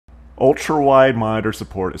Ultra-wide monitor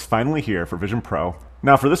support is finally here for Vision Pro.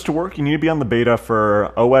 Now for this to work, you need to be on the beta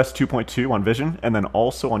for OS 2.2 on Vision, and then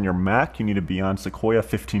also on your Mac, you need to be on Sequoia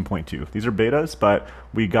 15.2. These are betas, but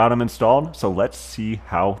we got them installed, so let's see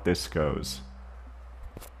how this goes.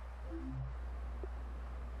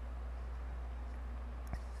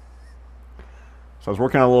 So I was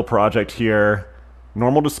working on a little project here.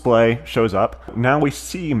 Normal display shows up. Now we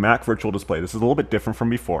see Mac Virtual Display. This is a little bit different from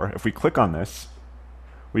before. If we click on this,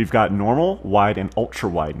 we've got normal, wide, and ultra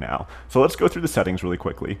wide now. So let's go through the settings really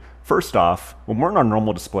quickly. First off, when we're in our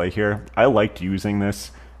normal display here, I liked using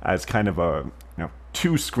this as kind of a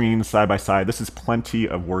two screens side by side. This is plenty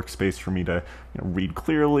of workspace for me to read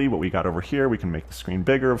clearly what we got over here. We can make the screen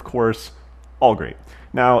bigger, of course. All great.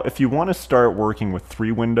 Now, if you want to start working with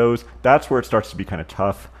 3 windows, that's where it starts to be kind of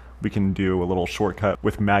tough. We can do a little shortcut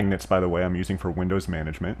with magnets, by the way, I'm using for Windows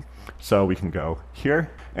management. So we can go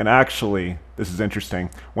here, and actually, this is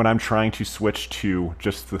interesting. When I'm trying to switch to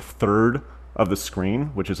just the third of the screen,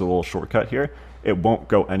 which is a little shortcut here, it won't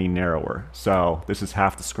go any narrower. So this is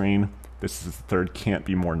half the screen, this is the third, can't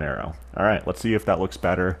be more narrow. All right, let's see if that looks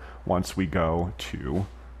better once we go to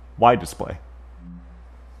wide display.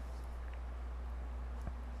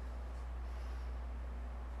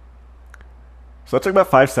 So that took about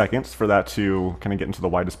 5 seconds for that to kind of get into the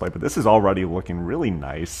wide display, but this is already looking really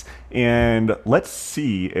nice. And let's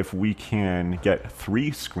see if we can get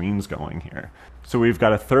 3 screens going here. So we've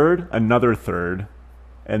got a third, another third,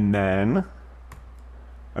 and then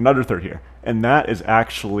another third here. And that is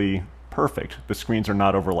actually perfect. The screens are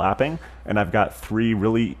not overlapping, and I've got 3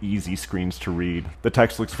 really easy screens to read. The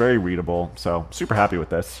text looks very readable, so super happy with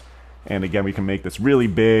this. And again, we can make this really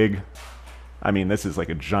big. I mean, this is like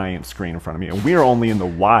a giant screen in front of me, and we are only in the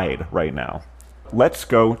wide right now. Let's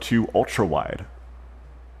go to ultra wide.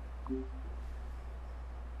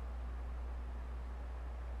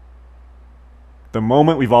 The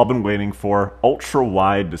moment we've all been waiting for, ultra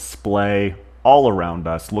wide display all around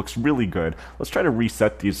us, looks really good. Let's try to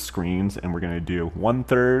reset these screens, and we're gonna do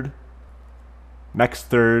 1/3, next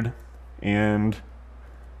third, and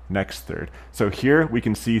next third. So here we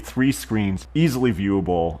can see 3 screens easily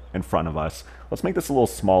viewable in front of us. Let's make this a little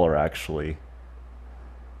smaller actually.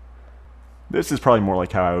 This is probably more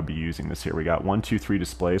like how I would be using this here. We got 1, 2, 3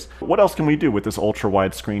 displays. What else can we do with this ultra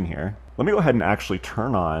wide screen here? Let me go ahead and actually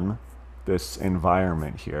turn on this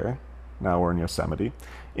environment here. Now we're in Yosemite.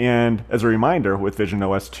 And as a reminder, with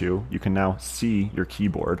VisionOS 2, you can now see your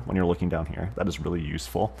keyboard when you're looking down here. That is really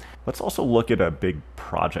useful. Let's also look at a big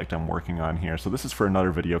project I'm working on here. So this is for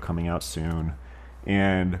another video coming out soon.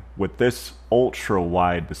 And with this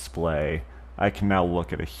ultra-wide display, I can now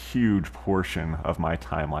look at a huge portion of my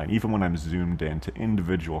timeline, even when I'm zoomed into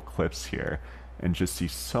individual clips here, and just see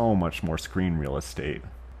so much more screen real estate.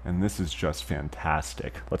 And this is just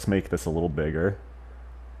fantastic. Let's make this a little bigger.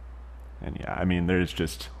 And yeah, I mean, there's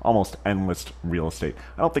just almost endless real estate.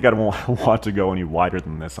 I don't think I'd want to go any wider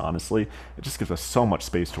than this, honestly. It just gives us so much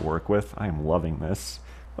space to work with. I am loving this.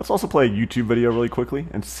 Let's also play a YouTube video really quickly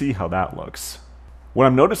and see how that looks. What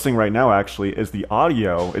I'm noticing right now, actually, is the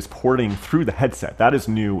audio is porting through the headset. That is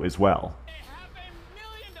new as well.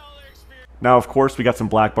 Now, of course, we got some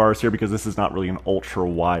black bars here because this is not really an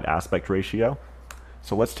ultra-wide aspect ratio.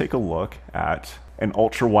 So let's take a look at an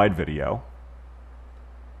ultra-wide video.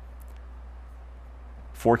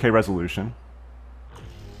 4K resolution.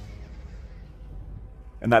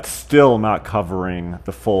 And that's still not covering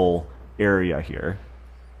the full area here.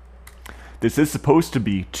 This is supposed to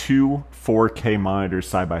be 2 4K monitors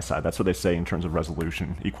side by side. That's what they say in terms of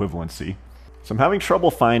resolution equivalency. So I'm having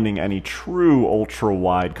trouble finding any true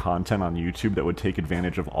ultra-wide content on YouTube that would take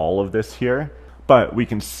advantage of all of this here. But we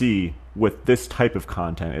can see with this type of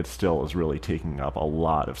content, it still is really taking up a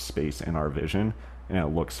lot of space in our vision, and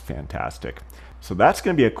it looks fantastic. So that's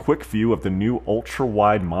going to be a quick view of the new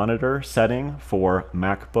ultra-wide monitor setting for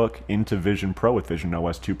MacBook into Vision Pro with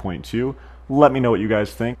VisionOS 2.2. Let me know what you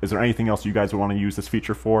guys think. Is there anything else you guys would want to use this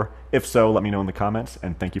feature for? If so, let me know in the comments,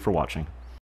 and thank you for watching.